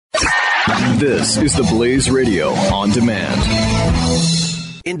This is the Blaze Radio on demand.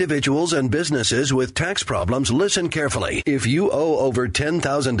 Individuals and businesses with tax problems, listen carefully. If you owe over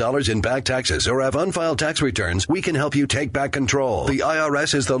 $10,000 in back taxes or have unfiled tax returns, we can help you take back control. The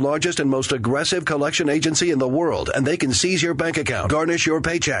IRS is the largest and most aggressive collection agency in the world, and they can seize your bank account, garnish your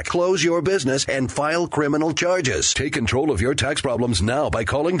paycheck, close your business, and file criminal charges. Take control of your tax problems now by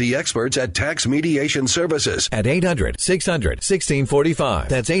calling the experts at Tax Mediation Services at 800-600-1645.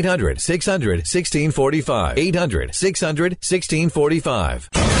 That's 800-600-1645. 800-600-1645.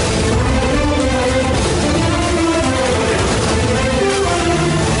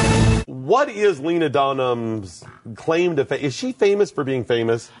 What is Lena Dunham's claim to fame? Is she famous for being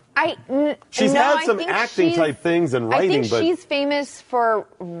famous? She's had some acting type things and writing, but she's famous for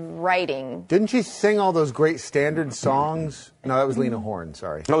writing. Didn't she sing all those great standard songs? No, that was Lena Horne.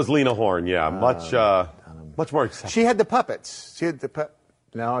 Sorry, that was Lena Horne. Yeah, much more acceptable. She had the puppets.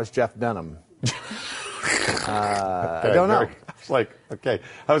 No, it's Jeff Dunham. I don't know. Okay.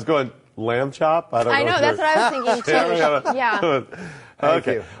 I was going lamb chop. I know. That's what I was thinking too. Yeah.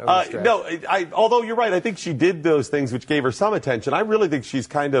 Okay. Although you're right, I think she did those things which gave her some attention. I really think she's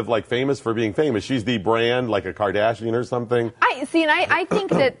kind of like famous for being famous. She's the brand, like a Kardashian or something. I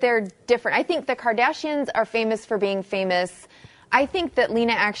think that they're different. I think the Kardashians are famous for being famous. I think that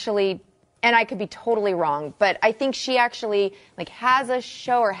Lena actually, and I could be totally wrong, but I think she actually has a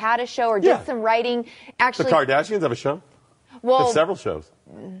show or had a show or did some writing. Actually, the Kardashians have a show. Well, they have several shows.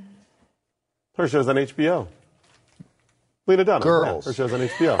 Her show's on HBO. Lena Dunham. Girls. Yeah, her show's on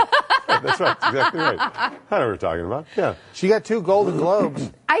HBO. Right, that's right. Exactly right. I know what we're talking about. Yeah. She got 2 Golden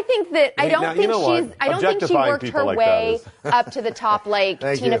Globes. I think that I don't think she worked her way up to the top like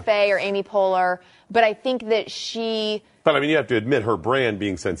Tina Fey or Amy Poehler, but I think that she. But I mean, you have to admit her brand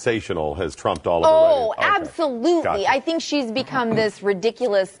being sensational has trumped all of her. Oh, absolutely! Gotcha. I think she's become this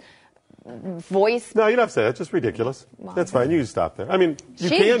ridiculous voice. No, you don't have to say that. It's just ridiculous. That's fine. You can stop there. I mean, you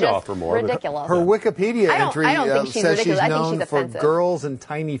can offer more. Ridiculous. Her Wikipedia entry I don't think she's says ridiculous. she's known I think she's for offensive. girls and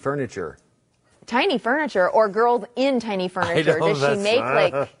tiny furniture. Tiny furniture or girls in tiny furniture? Does she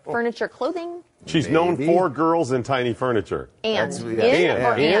make furniture clothing? She's known for girls in tiny furniture. And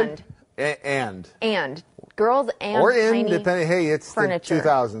girls and or in tiny depending. Hey, it's furniture. The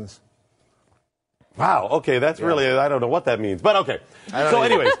 2000s. Wow. Okay, that's really. I don't know what that means, but okay. So,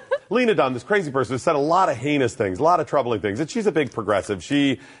 anyways. Lena Dunham, this crazy person, has said a lot of heinous things, a lot of troubling things, and she's a big progressive.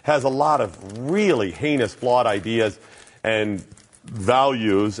 She has a lot of really heinous, flawed ideas and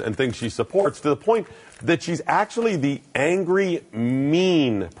values and things she supports to the point that she's actually the angry,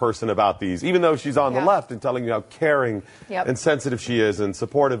 mean person about these, even though she's on the left and telling you how caring and sensitive she is and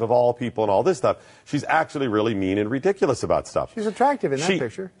supportive of all people and all this stuff. She's actually really mean and ridiculous about stuff. She's attractive in that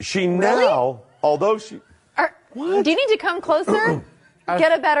picture. She now, although she... Do you need to come closer?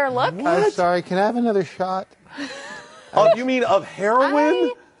 Get a better look? I'm sorry, can I have another shot? Oh, you mean of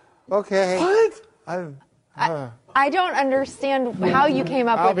heroin? Okay. What? I don't understand how you came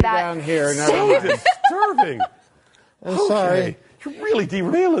up with that. I'll be down here. So disturbing. I'm sorry. You're really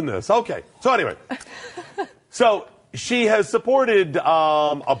derailing this. Okay. So anyway. So she has supported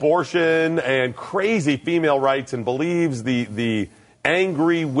abortion and crazy female rights and believes the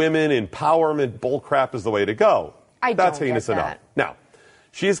angry women empowerment bullcrap is the way to go. That's heinous enough. Now,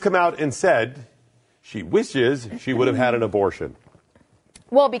 she has come out and said she wishes she would have had an abortion.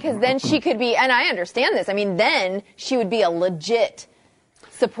 Well, because then she could be, and I understand this, I mean, then she would be a legit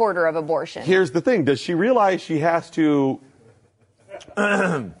supporter of abortion. Here's the thing. Does she realize she has to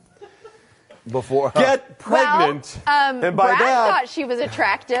get pregnant? And by Brad thought she was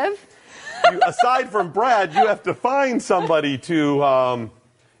attractive. Aside from Brad, you have to find somebody to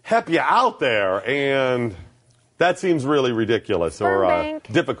help you out there, and that seems really ridiculous or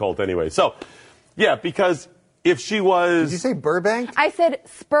difficult anyway. So, yeah, because if she was... Did you say Burbank? I said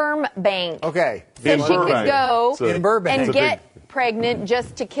sperm bank. Okay. So she could go in Burbank and get pregnant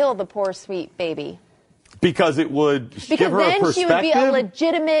just to kill the poor sweet baby. Because it would give her a perspective? Because then she would be a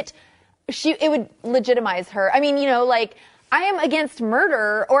legitimate... It would legitimize her. I mean, I am against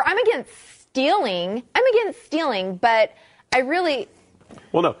murder, or I'm against stealing. I'm against stealing, but I really...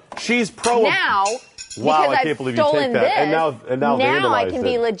 Well, no. She's pro... Now... Wow, because I can't believe you take that. And now I can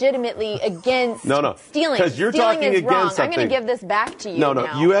be legitimately against stealing. Because you're stealing talking is against wrong. something. I'm going to give this back to you. No,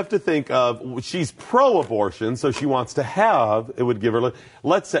 now. you have to think of she's pro-abortion, so she wants to have. It would give her.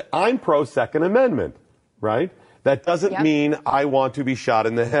 Let's say I'm pro-Second Amendment, right? That doesn't mean I want to be shot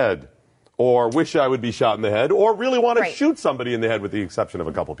in the head, or wish I would be shot in the head, or really want to Right. shoot somebody in the head with the exception of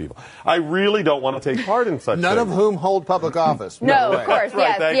a couple people. I really don't want to take part in such None of things. whom hold public office. No, By the of way. course, Right,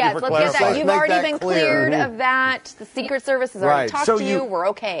 yes, thank you yes. for Let's get that. clarifying. You've Make already that been clear. cleared of that. The Secret Service has already Right. talked So to you. We're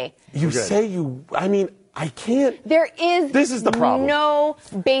okay. You say you, I mean, I can't. There is This is the problem. no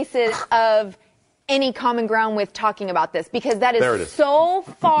basis of any common ground with talking about this because that There it is is. so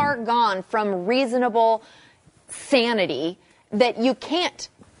far gone from reasonable sanity that you can't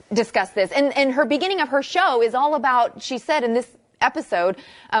discuss this. And her beginning of her show is all about, she said in this episode,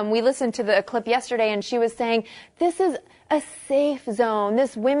 we listened to the clip yesterday and she was saying, this is a safe zone.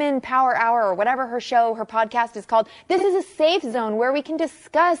 This Women Power Hour or whatever her show, her podcast is called. This is a safe zone where we can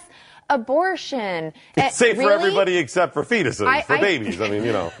discuss abortion. It's safe for Really? everybody except for fetuses, for babies. I mean,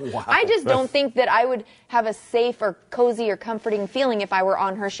 you know. I just don't think that I would have a safe or cozy or comforting feeling if I were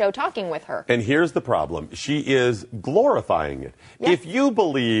on her show talking with her. And here's the problem. She is glorifying it. Yes. If you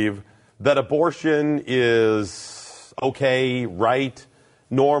believe that abortion is okay, right,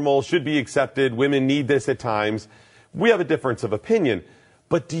 normal, should be accepted, women need this at times, we have a difference of opinion.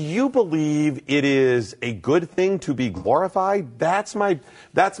 But do you believe it is a good thing to be glorified? That's my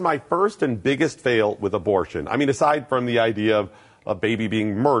first and biggest fail with abortion. I mean, aside from the idea of a baby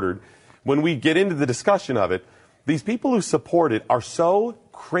being murdered, when we get into the discussion of it, these people who support it are so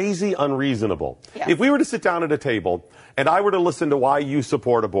crazy unreasonable. Yes. If we were to sit down at a table and I were to listen to why you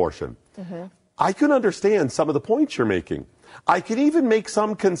support abortion, I could understand some of the points you're making. I could even make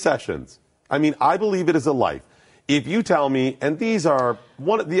some concessions. I mean, I believe it is a life. If you tell me, and these are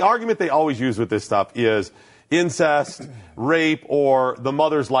the argument they always use with this stuff is incest, rape, or the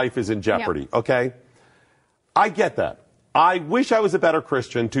mother's life is in jeopardy, okay? I get that. I wish I was a better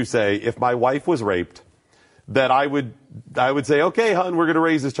Christian to say if my wife was raped, that I would say, okay, hon, we're going to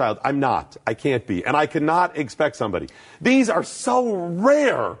raise this child. I'm not. I can't be. And I cannot expect somebody. These are so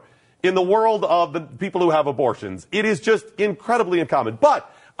rare in the world of the people who have abortions. It is just incredibly uncommon. But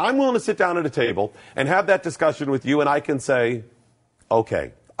I'm willing to sit down at a table and have that discussion with you, and I can say,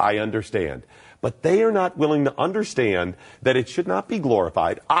 okay, I understand. But they are not willing to understand that it should not be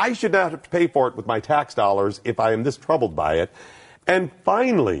glorified. I should not have to pay for it with my tax dollars if I am this troubled by it. And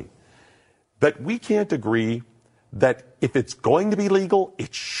finally, that we can't agree that if it's going to be legal,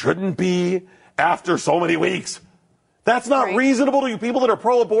 it shouldn't be after so many weeks. That's not Right. reasonable to you people that are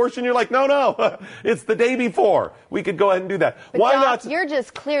pro-abortion. You're like, no, it's the day before. We could go ahead and do that. But Why Doc, not? You're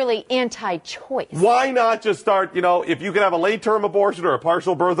just clearly anti-choice. Why not just start, if you can have a late-term abortion or a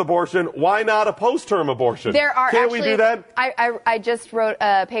partial birth abortion, why not a post-term abortion? There are Can't actually, we do that? I just wrote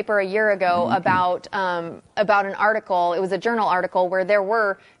a paper a year ago about an article. It was a journal article where there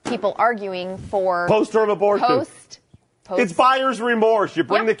were people arguing for Post-term abortion. post. It's buyer's remorse. You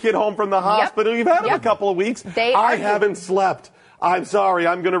bring Yep. the kid home from the hospital. You've had him Yep. a couple of weeks. They I argue. haven't slept. I'm sorry.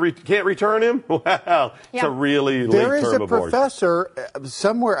 I'm going to can't return him. Well, it's Yeah. a really There is late-term a abortion. professor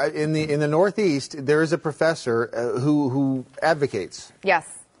somewhere in the Northeast. There is a professor who advocates. Yes.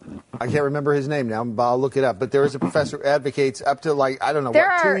 I can't remember his name now, but I'll look it up. But there is a professor who advocates up to I don't know, There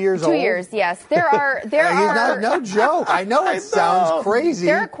what, are 2 years old? 2 years. Yes. There are. He's not, no joke. I know it sounds crazy.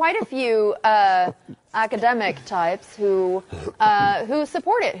 There are quite a few academic types who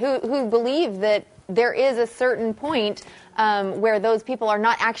support it, who believe that there is a certain point where those people are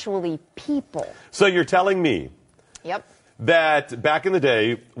not actually people. So you're telling me Yep. that back in the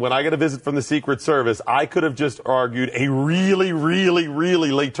day, when I got a visit from the Secret Service, I could have just argued a really, really,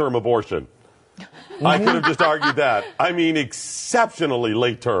 really late-term abortion. I could have just argued that. I mean, exceptionally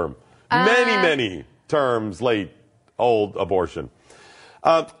late term. Many terms late, old abortion.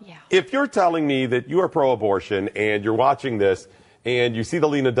 If you're telling me that you are pro-abortion and you're watching this and you see the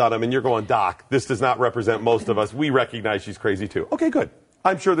Lena Dunham and you're going, Doc, this does not represent most of us. We recognize she's crazy too. Okay, good.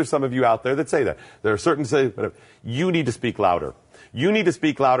 I'm sure there's some of you out there that say that. There are certain say, but you need to speak louder. You need to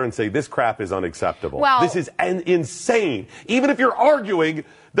speak louder and say this crap is unacceptable. Well, this is insane. Even if you're arguing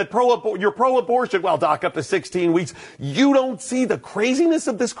that you're pro-abortion, well, Doc, up to 16 weeks, you don't see the craziness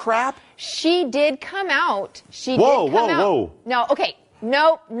of this crap? She did come out. Whoa. No, okay.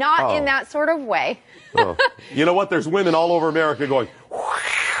 Nope, not in Oh. that sort of way. Oh. You know what? There's women all over America going,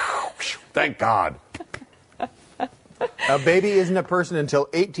 thank God. A baby isn't a person until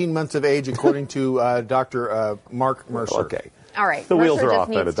 18 months of age, according to Dr. Mark Mercer. Okay. All right. The wheels Mercer are just off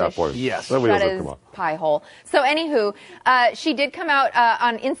then needs at that to point. Yes. The wheels shut are his come on. pie hole. So, anywho, she did come out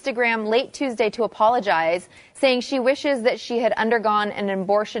on Instagram late Tuesday to apologize, saying she wishes that she had undergone an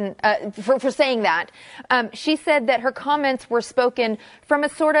abortion, for saying that. She said that her comments were spoken from a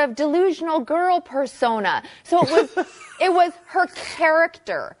sort of delusional girl persona. So it was her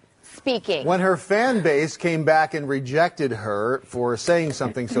character speaking. When her fan base came back and rejected her for saying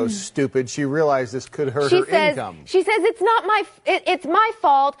something so stupid, she realized this could hurt her income. She says, it's my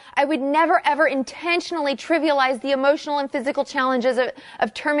fault. I would never, ever intentionally trivialize the emotional and physical challenges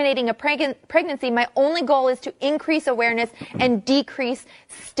of terminating a pregnancy. My only goal is to increase awareness and decrease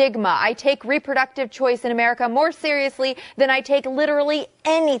stigma. I take reproductive choice in America more seriously than I take literally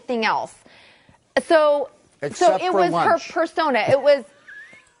anything else. So it was lunch. Her persona. It was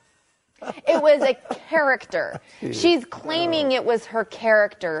a character. She's claiming it was her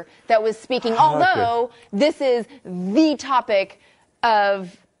character that was speaking, although this is the topic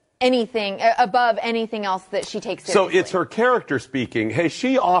of anything, above anything else that she takes seriously. So it's her character speaking. Hey,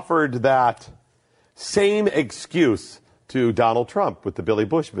 she offered that same excuse to Donald Trump with the Billy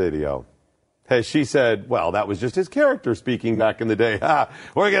Bush video. Hey, she said, well, that was just his character speaking back in the day.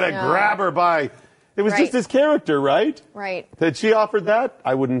 We're going to grab her by... It was just his character, right? Right. Had she offered that?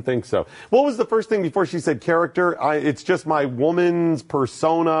 I wouldn't think so. What was the first thing before she said character? It's just my woman's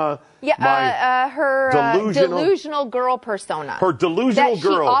persona. Yeah, her delusional girl persona. Her delusional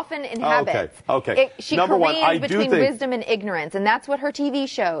girl. That she often inhabits. Okay. She Number one, careens between wisdom and ignorance, and that's what her TV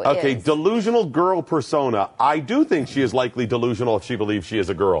show is. Okay, delusional girl persona. I do think she is likely delusional if she believes she is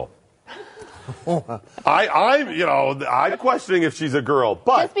a girl. I'm questioning if she's a girl,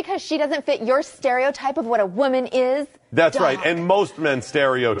 but just because she doesn't fit your stereotype of what a woman is. That's right, and most men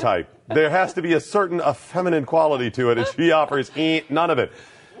stereotype. There has to be a certain feminine quality to it, and she offers none of it.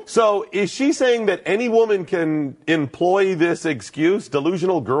 So is she saying that any woman can employ this excuse,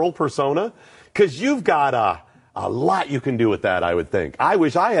 delusional girl persona? Because you've got a lot you can do with that, I would think. I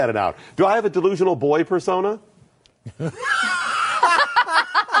wish I had it out. Do I have a delusional boy persona?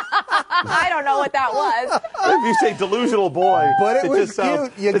 I don't know what that was. If you say delusional boy, but it was just sounds,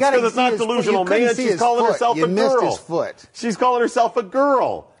 cute. It's because it's not delusional man. She's calling herself a girl. Missed his foot. She's calling herself a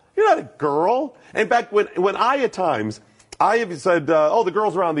girl. You're not a girl. In fact, when I at times, I have said, the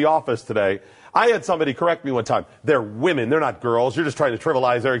girls around the office today, I had somebody correct me one time. They're women. They're not girls. You're just trying to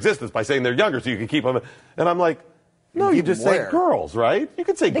trivialize their existence by saying they're younger so you can keep them. And I'm like, no, you just say girls, right? You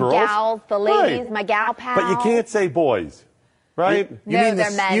can say girls. The gals, the ladies, right. My gal pals. But you can't say boys. Right? They're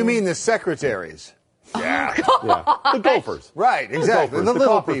men. You mean the secretaries? Yeah. The gophers. Right, exactly. The little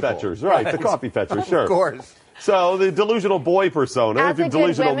coffee people. fetchers. Right, the coffee fetchers, sure. Of course. So the delusional boy persona, As the a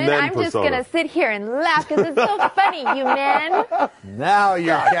delusional good woman, men I'm persona. just going to sit here and laugh because it's so funny, you men. Now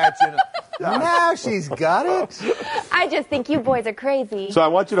you're catching it. Now she's got it. I just think you boys are crazy. So I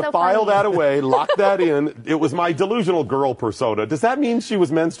want you to file funny. that away, lock that in. It was my delusional girl persona. Does that mean she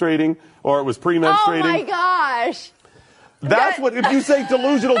was menstruating or it was pre-menstruating? Oh, my gosh. That's what, if you say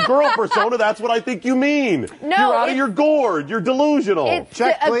delusional girl persona, that's what I think you mean. No, you're out of your gourd. You're delusional. It's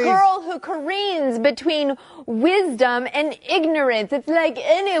Check, a please. girl who careens between wisdom and ignorance. It's like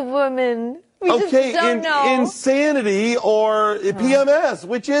any woman. We just don't know. Insanity or PMS.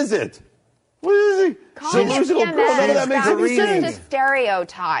 Which is it? What is it? Delusional girl. None of that makes any sense. It's just a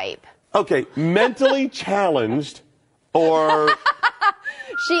stereotype. Okay, mentally challenged or...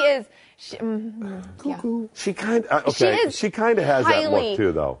 She is... She kind of has that look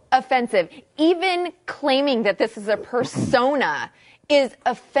too, though. Offensive. Even claiming that this is a persona is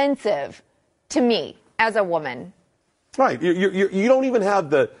offensive to me as a woman. Right. You don't even have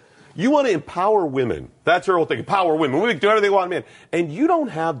the. You want to empower women. That's your whole thing. Empower women. Women can do whatever they want, man. And you don't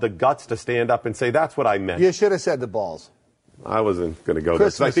have the guts to stand up and say that's what I meant. You should have said the balls. I wasn't going to go there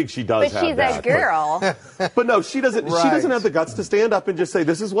because I think she does have that. But she's a girl. But no, she doesn't. Right. She doesn't have the guts to stand up and just say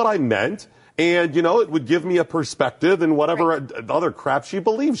this is what I meant. And, it would give me a perspective and whatever other crap she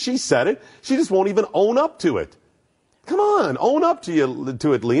believes. She said it. She just won't even own up to it. Come on, own up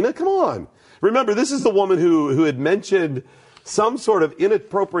to it, Lena. Come on. Remember, this is the woman who had mentioned some sort of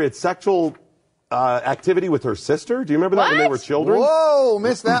inappropriate sexual activity with her sister. Do you remember that when they were children? Whoa,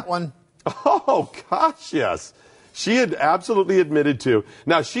 missed that one. Oh, gosh, yes. She had absolutely admitted to.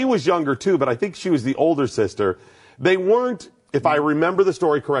 Now, she was younger, too, but I think she was the older sister. They weren't, if I remember the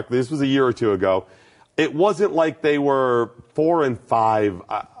story correctly, this was a year or two ago, it wasn't like they were 4 and 5.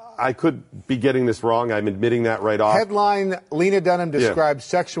 I could be getting this wrong. I'm admitting that right off. Headline, Lena Dunham describes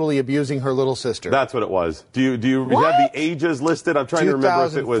sexually abusing her little sister. That's what it was. Do you have the ages listed? I'm trying to remember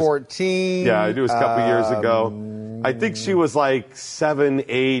if it was 2014. Yeah, it was a couple years ago. I think she was like 7,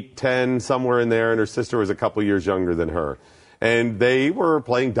 8, 10, somewhere in there, and her sister was a couple years younger than her. And they were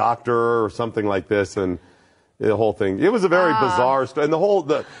playing doctor or something like this, and the whole thing. It was a very bizarre story. And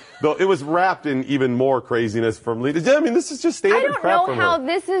it was wrapped in even more craziness from Lena. I mean, this is just standard crap from her. I don't know how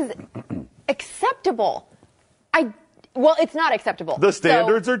this is acceptable. Well, it's not acceptable. The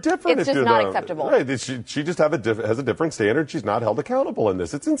standards are different. It's just not acceptable. Right. She just has a different standard. She's not held accountable in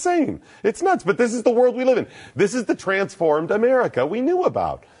this. It's insane. It's nuts. But this is the world we live in. This is the transformed America we knew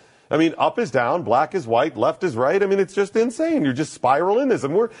about. I mean, up is down, black is white, left is right. I mean, it's just insane. You're just spiraling this.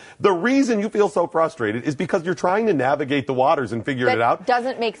 And the reason you feel so frustrated is because you're trying to navigate the waters and figure it out. That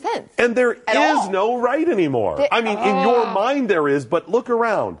doesn't make sense. And there is no right anymore. In your mind there is, but look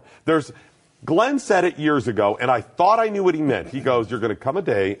around. Glenn said it years ago, and I thought I knew what he meant. He goes, you're going to come a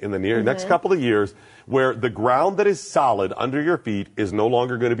day in the next couple of years where the ground that is solid under your feet is no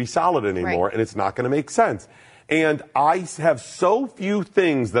longer going to be solid anymore, and it's not going to make sense. And I have so few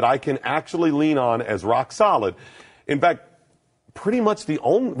things that I can actually lean on as rock solid. In fact, pretty much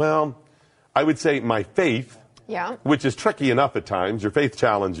I would say my faith, which is tricky enough at times. Your faith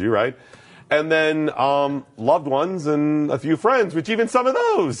challenges you, right? And then loved ones and a few friends, which even some of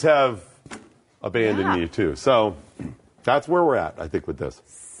those have abandoned me too. So that's where we're at, I think, with this.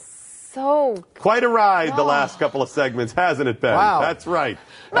 So quite a ride the last couple of segments, hasn't it been? Wow. That's right.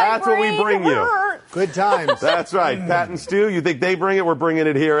 That's what we bring you. Good times. That's right. Pat and Stu, you think they bring it? We're bringing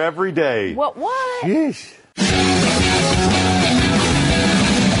it here every day. What? Sheesh.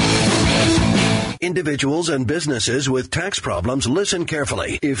 Individuals and businesses with tax problems, listen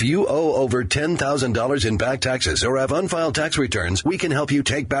carefully. If you owe over $10,000 in back taxes or have unfiled tax returns, we can help you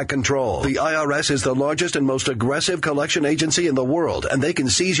take back control. The IRS is the largest and most aggressive collection agency in the world, and they can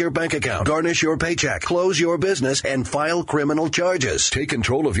seize your bank account, garnish your paycheck, close your business, and file criminal charges. Take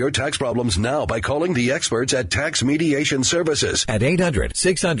control of your tax problems now by calling the experts at Tax Mediation Services at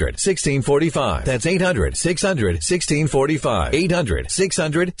 800-600-1645. That's 800-600-1645.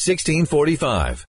 800-600-1645.